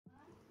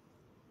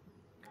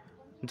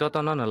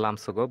jotonw no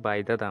lamsugo bai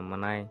dada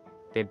manai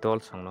te dol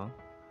songno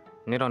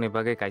nirokni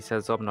bagwi kaisa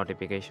job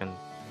notification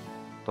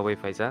tobui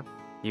faijak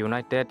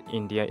United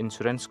India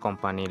Insurance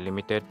Company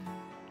Limited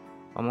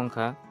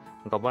amongka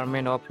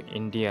Government of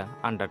India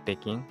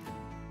undertaking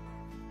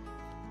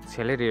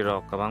salary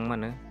rok kwbangma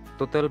no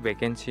total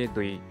vacancy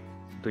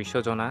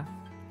 200 jona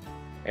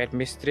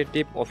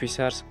administrative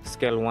officers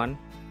scale 1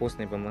 post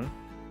ni bumung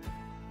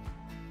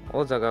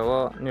o jaga o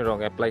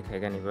nirok apply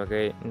khaigani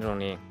bagwi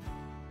nirokni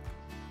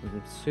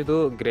sudo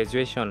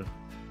graduation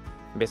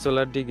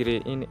bachelor degree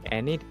in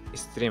any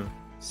stream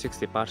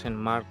 60%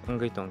 mark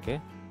ongoi tongke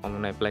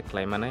omno apply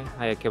khlaimanai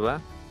hayakeba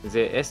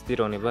je ST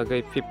roni bagwi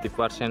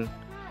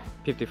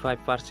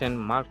 55%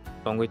 mark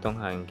tongoi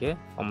tongha hingke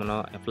omno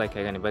apply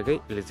khaigani bagwi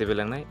eligible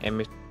langnai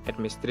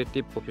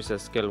administrative officer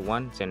scale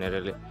 1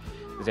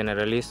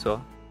 generally so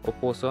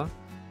oposo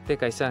te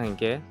kaisa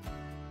hingke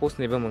post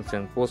ni bumung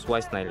post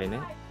wise nailene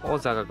o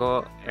jaga ko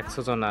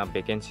 100 jona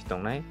vacancy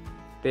tongnai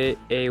te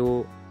AU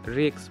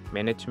risk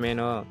management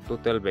o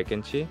total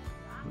vacancy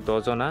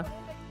 2 jona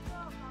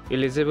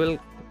eligible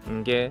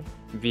nge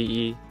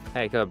BE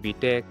haika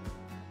BTech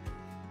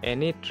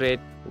any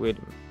trade with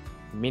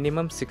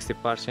minimum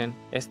 60%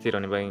 ST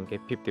roni bagin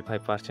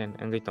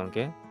 55% ngai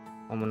tongke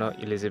omno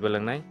eligible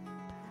ngai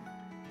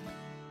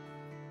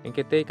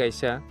inke te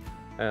kaisa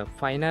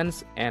finance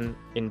and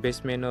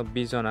investment of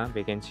bizona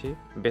vacancy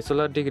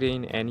bachelor degree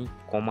in any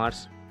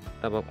commerce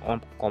tabo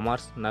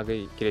commerce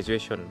nagai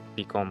graduation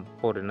BCom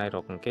for nai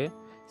rokke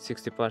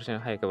 60%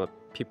 haika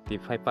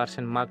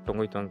 55% mark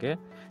tongoi tongke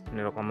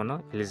nirokamano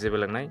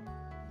eligible ngai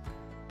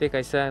te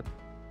kaisa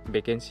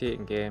vacancy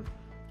inke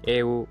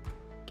AU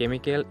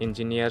chemical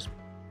engineers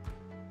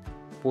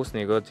post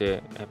nego je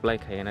apply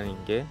khaigana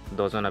inke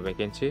 2 jona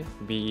vacancy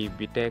BE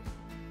BTech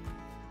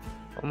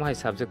omai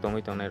subject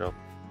tongoi tongnai rok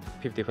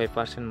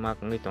 55% mark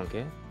ngai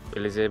tongke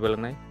eligible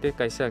ngai te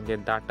kaisa inke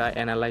data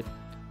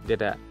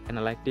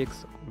analytics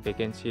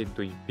vacancy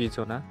 2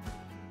 jona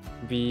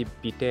BE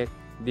BTech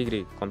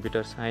degree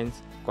computer science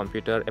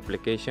computer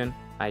application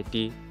IT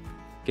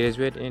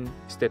graduate in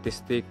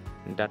statistics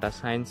data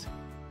science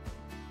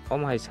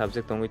omai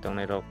subject tongoi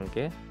tongnai rok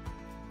inke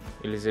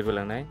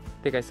eligible ngai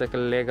te kaisa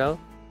legal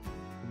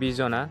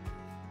bizona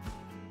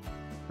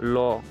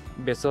law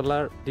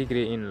bachelor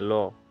degree in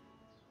law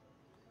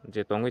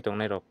je tongoi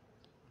tongnai rok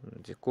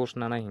je course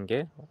nana hinge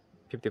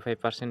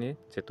 55% ni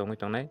je tongoi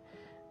tongnai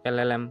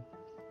LLM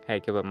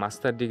haikeba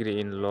master degree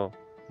in law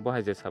bo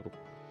hai je sab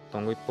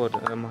tongoi por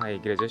mahai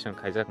graduation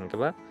khaijak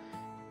hingeba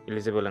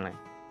eligible ngai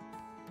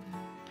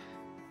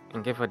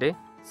inge fade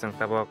jeng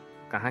tabok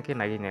kaha ke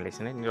nagi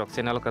nelesne nirok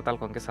channel Kwtal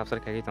konke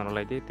subscribe khagi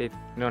tonlaidi te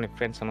nironi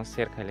friends sono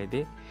share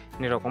khailaidi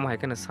nirok omai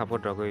kene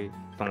support rogoi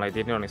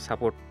tonlaidi nironi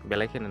support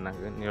belai kene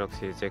nanggen nirok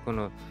si je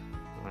kono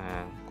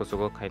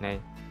kusugo khainai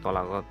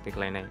tolago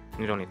tiklainai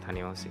nironi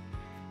thani osi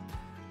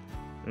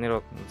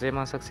nirok je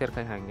masak share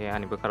khai hange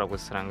ani bakaro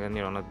busranga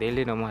nirona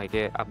daily no mohai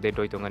ke update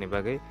doi tongani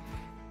bagai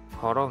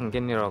horo hange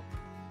nirok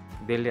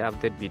daily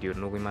update video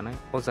nugui manai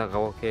o jaga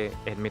o ke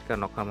admit card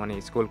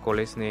nokhamani school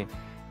college ni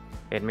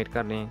admit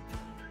card ni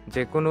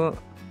je kono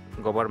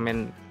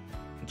government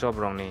job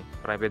rongni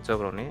private job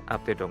rongni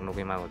update rong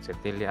nugui ma hoche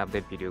daily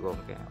update video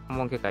gongke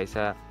amongke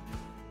kaisa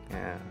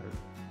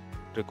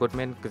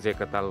recruitment je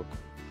Kwtal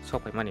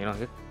sopai mani no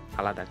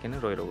alada kene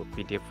roiro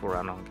PDF phro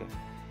ano ke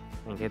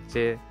inge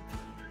je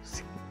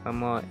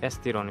amo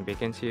ST roni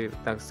vacancy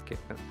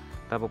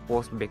tabo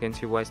post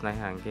vacancy wise nai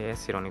hange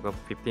SC roni ko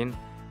 15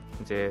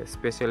 je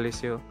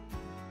specialist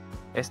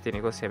ST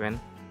ni ko 7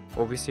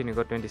 OBC ni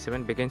ko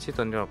 27 vacancy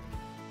tonro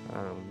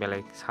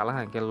belai salah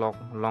hange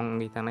long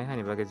ni tanai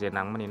hani bage je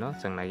nangmani no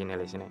jeng nagi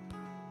nelesine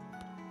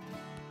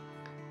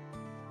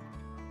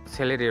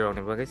salary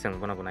roni bage jeng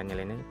bono bono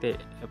nelene te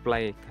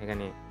apply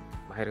khaigani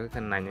bahir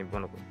kan nai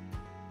bono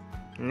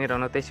ni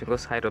rono te singo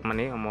side of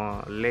mani amo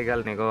legal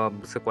nego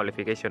bus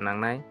qualification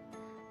nangnai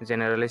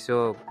generally so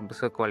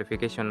bus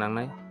qualification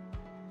nangnai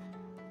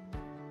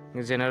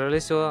generally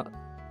so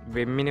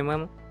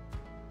minimum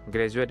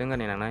graduate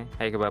ngani nangnai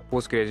haikeba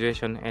post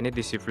graduation any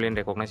discipline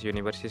recognized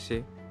university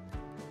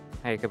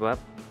haikeba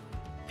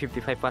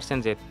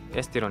 55% je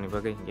ST roni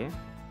bagai nge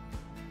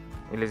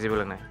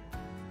eligible nai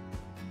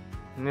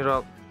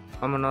nirok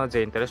amno je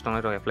interest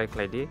tongai ro apply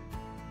khlaidi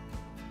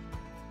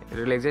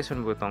relaxation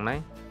bu tongnai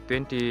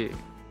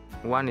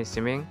 21 is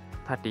siming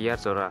 30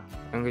 years ora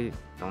angai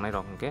tongnai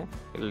rok hangke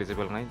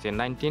eligible ngai je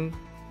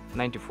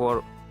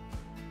 1994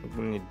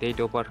 ni date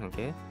of birth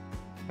hangke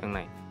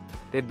angnai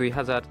te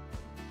 2000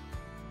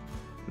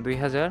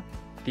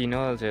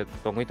 3 je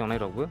tongoi tongnai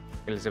rok bu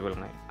eligible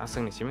ngai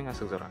asang ni siming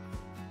asuk jora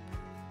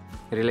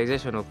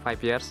relaxation of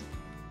 5 years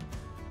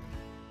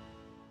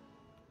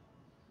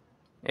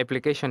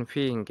application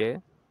fee hangke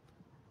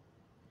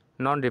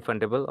non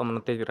refundable amno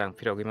te rang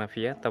phirogi ma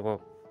fee tabo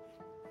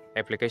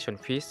application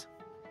fees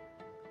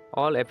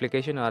all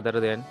application other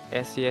than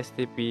SC ST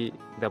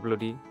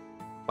PWD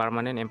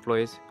permanent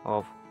employees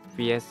of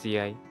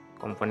PSCI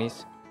companies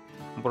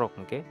borok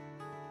hangke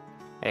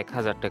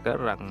 1000 টাকা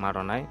rang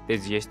maronai te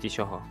GST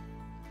soho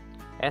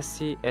SC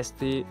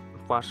ST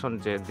person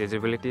je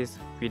disabilities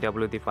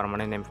PWD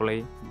permanent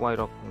employee boy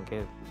rok ke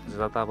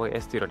jata bo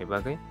ST roni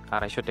bagai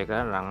 250 taka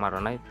rang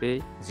maronai te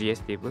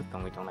GST bo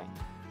tongui tongnai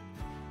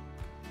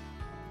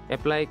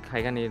apply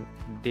khaigani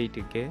date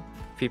ke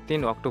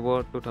 15 October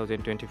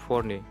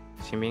 2024 ni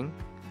siming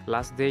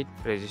last date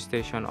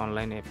registration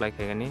online apply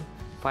khaigani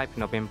 5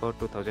 November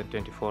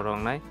 2024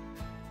 rongnai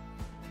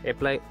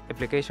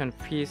application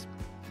fees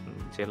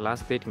je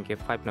last date ke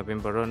 5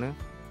 November ron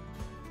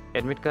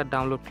admit card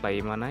download khai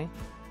manai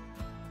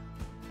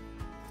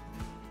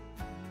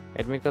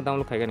admit card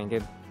download khaigani ke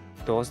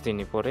 10 दिन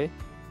pore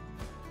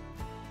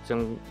जों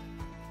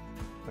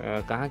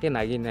कहाँ के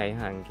नागी नहीं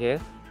हांगे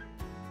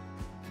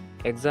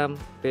exam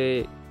ते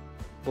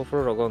बफ्रो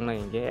रगों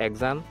नहीं के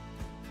exam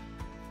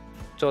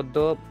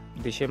 14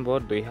 दिसंबर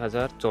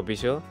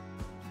 2024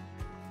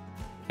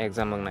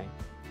 exam मंगनाय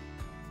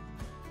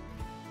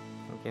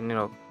okay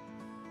निरक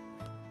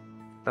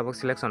तब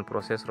सिलेक्शन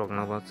प्रोसेस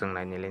रगना बा जों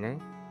नायनि लेनाय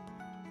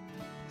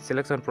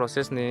सिलेक्शन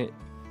प्रोसेस नि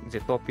जे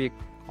टॉपिक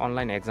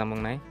ऑनलाइन एग्जाम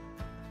मंगनाय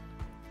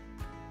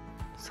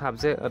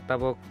सब्जेक्ट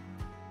तब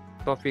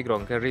टॉपिक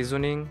रंग के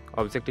रीजनिंग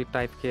ऑब्जेक्टिव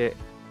टाइप के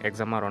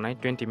एग्जाम आरोनाय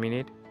 20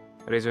 मिनट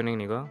रीजनिंग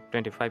निगो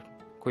 25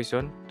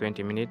 क्वेश्चन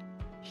 20 मिनट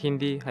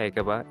हिंदी है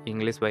केबा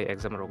इंग्लिश बाय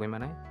एग्जाम रगै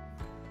मानाय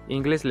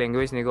इंग्लिश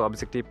लैंग्वेज निगो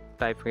ऑब्जेक्टिव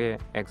टाइप के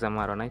एग्जाम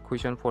आरोनाय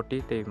क्वेश्चन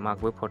 40 ते मार्क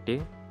बो 40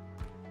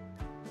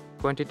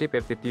 क्वांटिटेटिव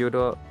एप्टीट्यूड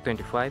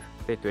 25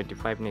 ते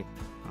 25 नि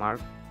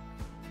mark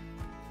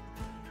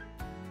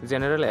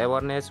general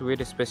awareness with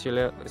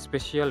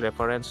special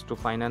reference to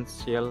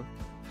financial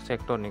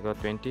sector निगो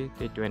 20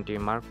 ते 20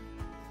 mark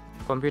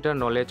computer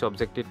knowledge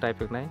objective type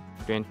नाय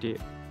 20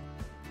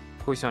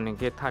 क्वेश्चन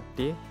के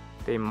 30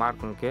 ते मार्क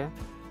के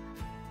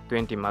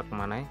 20 मार्क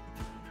मानाय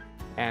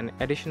and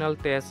additional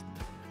test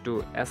to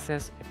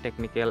assess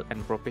technical and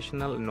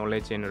professional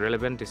knowledge in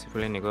relevant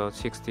discipline निगो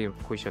 60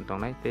 क्वेश्चन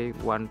तंनाय ते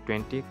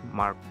 120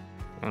 मार्क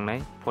नाय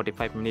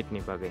 45 मिनट नि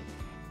बागै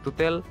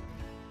टोटल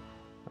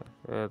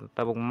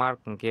तबक मार्क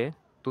के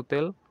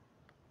टोटल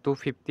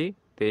 250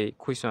 ते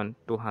क्वेश्चन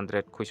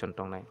 200 क्वेश्चन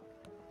तंनाय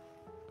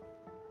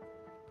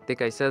ते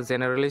काइसा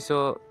जनरली सो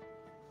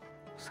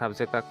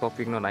सब्जेक्ट का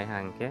टॉपिक नो नाय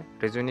हांके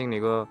रीजनिंग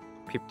निगो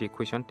 50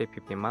 क्वेश्चन ते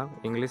 50 मार्क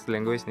इंग्लिश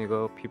लैंग्वेज निगो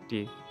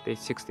 50 ते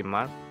 60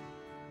 मार्क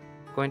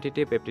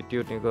क्वांटिटेटिव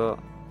एप्टीट्यूड निगो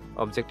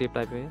ऑब्जेक्टिव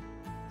टाइप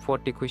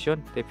 40 क्वेश्चन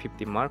ते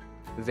 50 mark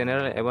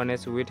general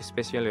awareness with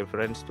special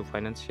reference to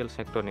financial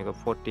sector निगो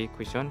 40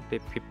 क्वेश्चन ते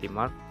 50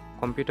 मार्क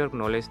कंप्यूटर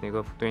नॉलेज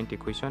निगो 20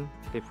 क्वेश्चन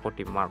ते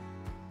 40 मार्क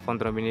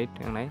 15 मिनट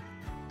नाय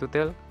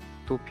टोटल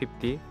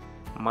 250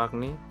 मार्क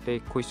नि ते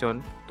question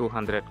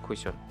 200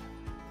 question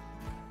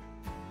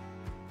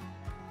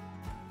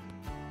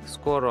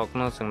score rock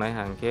no संनाय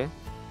हांके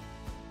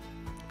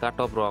cut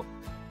off rock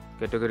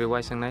category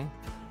wise संनाय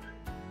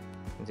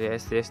जे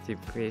एसटी एसटी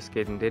फेस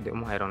के दे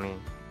माइरनि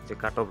जे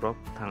कट ऑफ रॉक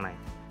थांनाय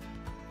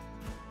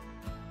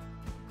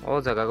ओ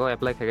जगह को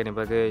अप्लाई खागनि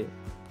बागै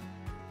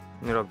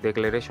निरक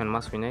डिक्लेरेशन मा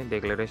सुइनाय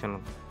डिक्लेरेशन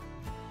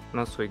न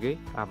सुइगै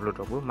अपलोड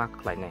रबो मा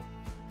खलायनाय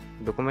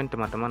डॉक्यूमेंट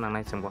मातमा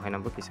नांनाय जों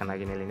बहायनाबो किसा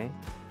नागिने लिनाय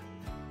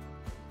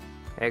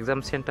एग्जाम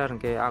सेंटर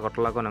के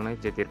आगरतला को नांनाय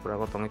जे त्रिपुरा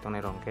को तंगै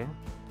तंनाय रंके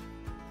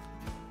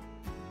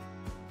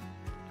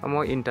अमो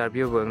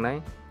इंटरव्यू बंगनाय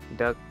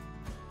दा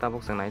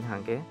ताबक संनाय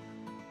हांके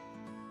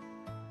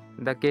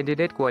The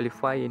candidate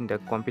qualified in the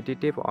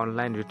competitive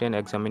online written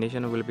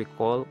examination will be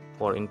called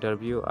for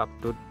interview up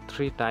to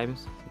 3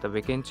 times the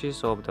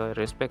vacancies of the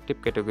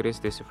respective categories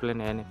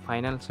discipline and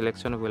final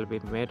selection will be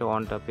made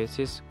on the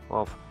basis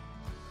of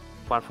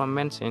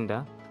performance in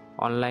the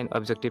online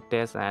objective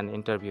test and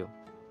interview.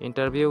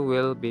 Interview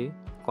will be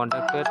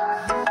conducted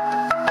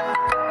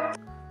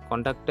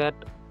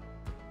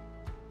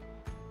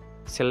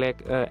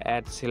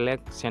at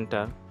select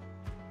center.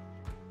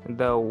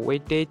 The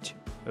weightage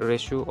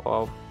ratio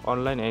of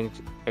online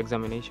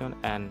examination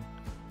and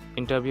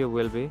interview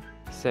will be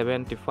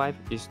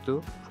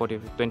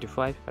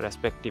 75:25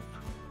 respective.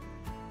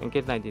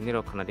 इनके नाइदि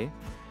निरक खनादि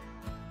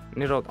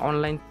निरक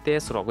online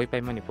test रगै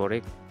पाइमानि परे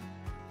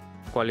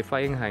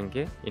qualifying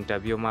हांगे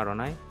interview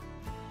मारनाय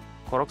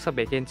खरकसा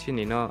vacancy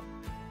निनो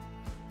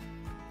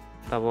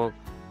तबक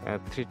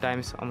 3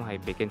 times अमहाय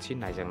vacancy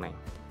नायजांनाय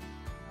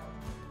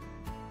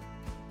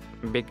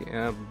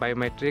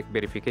biometric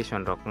verification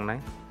रखनाय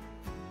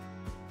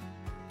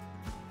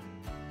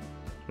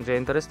जे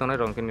interest दंनाय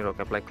रंके निरक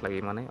apply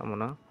खालाय माने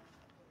अमनो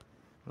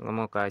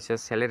Amo काइसा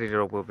salary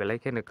रबो बेलाय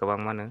केनो गोबां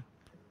मानो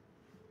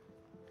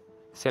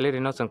सैलरी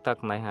नो जों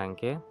ताकनाय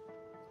हांके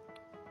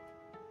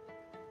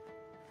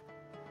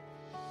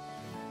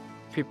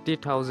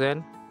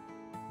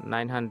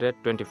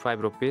 50,925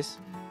 rupees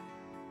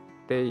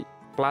ते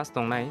प्लस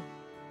दंनाय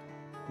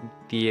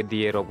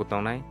DA रबो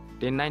दंनाय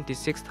ते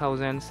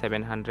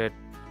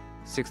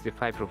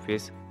 96,765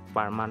 rupees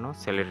per month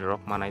सैलरी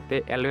रक मानाय ते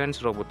अलाउंस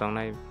रबो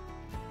दंनाय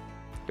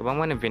गोबां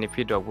माने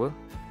benefit रबो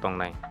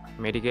दंनाय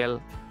medical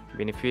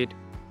benefit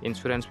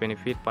insurance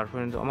benefit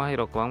performance अमाय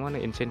रक गोबां माने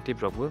incentive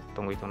रबो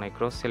दंगै दंनाय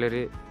gross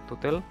salary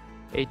total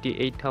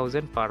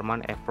 88,000 per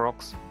month approx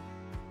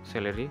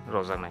salary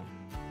रजानाय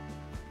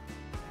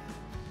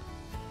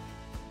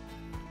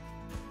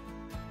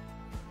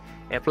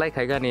apply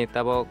khaigani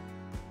tabok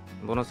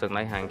bono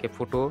soknai hangke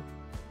photo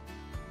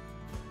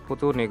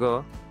nigo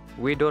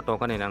width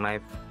tongkani nangnai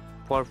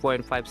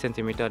 4.5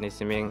 cm ni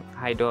siming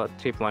height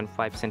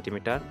 3.5 cm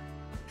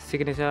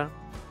signature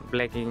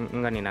black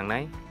ngani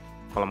nangnai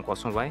kolom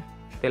kosom bai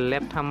te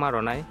left thumb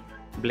ronai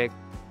black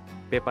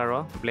paper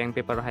blank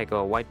paper hai ko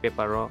white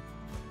paper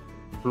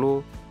blue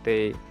te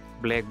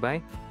black bai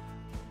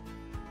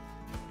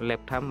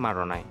left thumb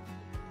maronai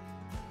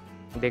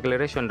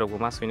declaration rok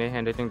ma suine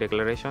handwriting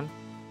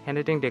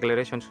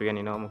declaration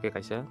suyani no muke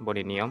kaisa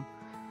body niyam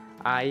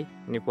I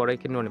ni pore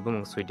ki no ni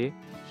bumung suidi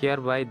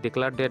hereby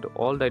declare that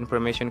all the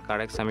information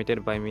correct submitted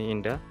by me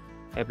in the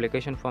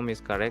application form is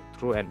correct,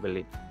 true and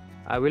valid.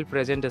 I will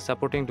present the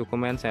supporting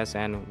documents as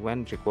and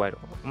when required.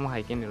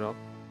 Haikin nirok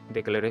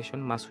declaration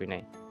ma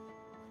suinai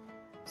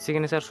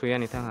signature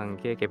suyani thang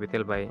hangke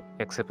capital by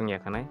accepting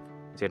yakanai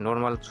je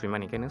normal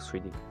suimani kene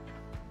suidi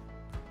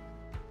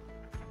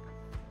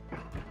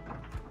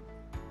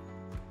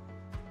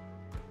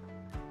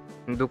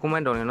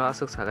document dong no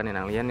asuk sagani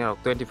nanglia nirok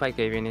 25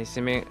 kb ni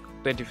simi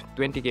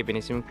 20 kb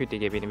ni simi 50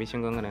 kb ni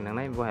bising ngane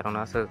nangnai bo harong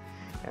asuk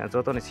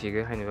joto ni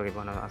sige haini bagi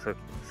bono asuk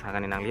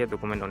sagani nanglia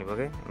document dong ni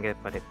bagi nge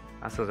pade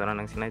asuk jana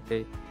nang sinai te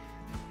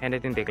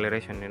handwriting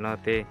declaration ni no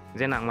te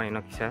je nangmani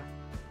no kisa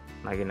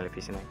nagin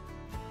lepisinai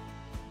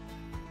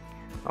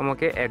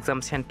omoke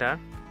exam center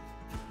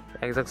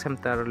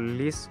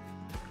list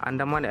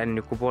Andaman and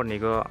Nicobar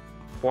nigo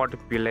part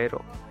belai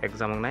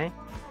exam ngai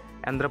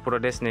Andhra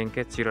Pradesh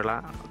nengke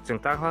Chirala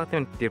jengta kha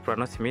ten Tripura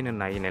no simin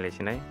nai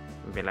nelesinai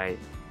belai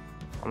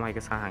omai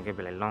ke sahang ke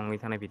belai long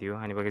ithana video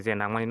hani bage je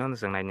nangmani no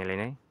jeng nai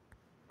nelenai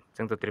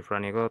jeng to Tripura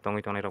ni go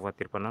tongui tongnai rok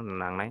Tripura no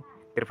nangnai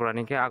Tripura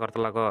ni ke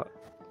Agartala go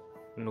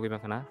nugui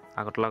bakana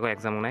Agartala go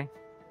exam ngai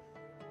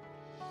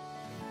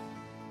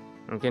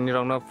ke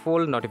nirok no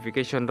full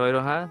notification roi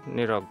roha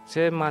nirok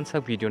je mansa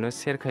video no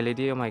share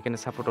khailaidi omai ke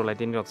support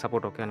olaidi nirok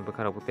support okan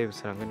bakara bute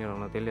bisarang nirok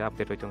no daily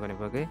update roi tongani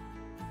bage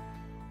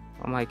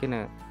omai ke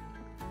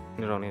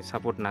nirok ni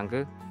support nangge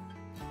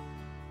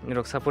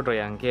nirok support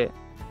roi angke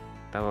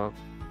tabo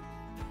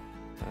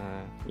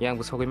yang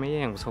busogoi me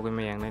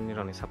yang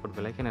nirok ni support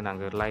belai kena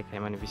nangge like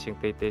khaimani bising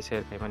te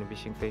share khaimani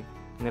bising te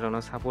nirok no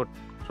support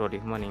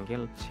rodi humani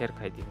ngel share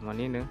khaidi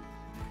humani ne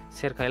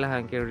share khaila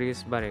hangke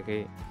reach bare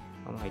ke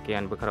omai ke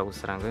an bakara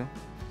usrangge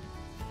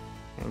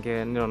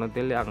engke nirok no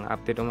daily ang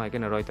update omai ke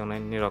roi tongnai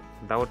nirok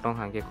doubt tong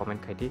hangke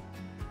comment khaidi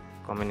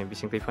comment ni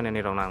bising te phone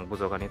nirok nang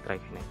bujogani try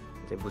khainai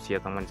je busia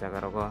tongman jaga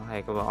rogo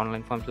hai ko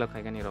online form fill up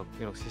khaigani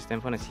nirok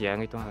system phone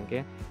siangai tong hangke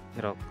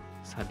nirok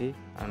sadi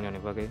ani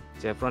bage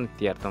jephro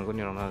tiar tonggo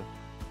nirok no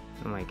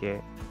omai ke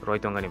roi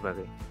tongani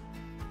bage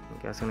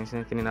engke asuni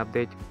kini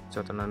update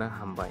jotonw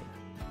hambai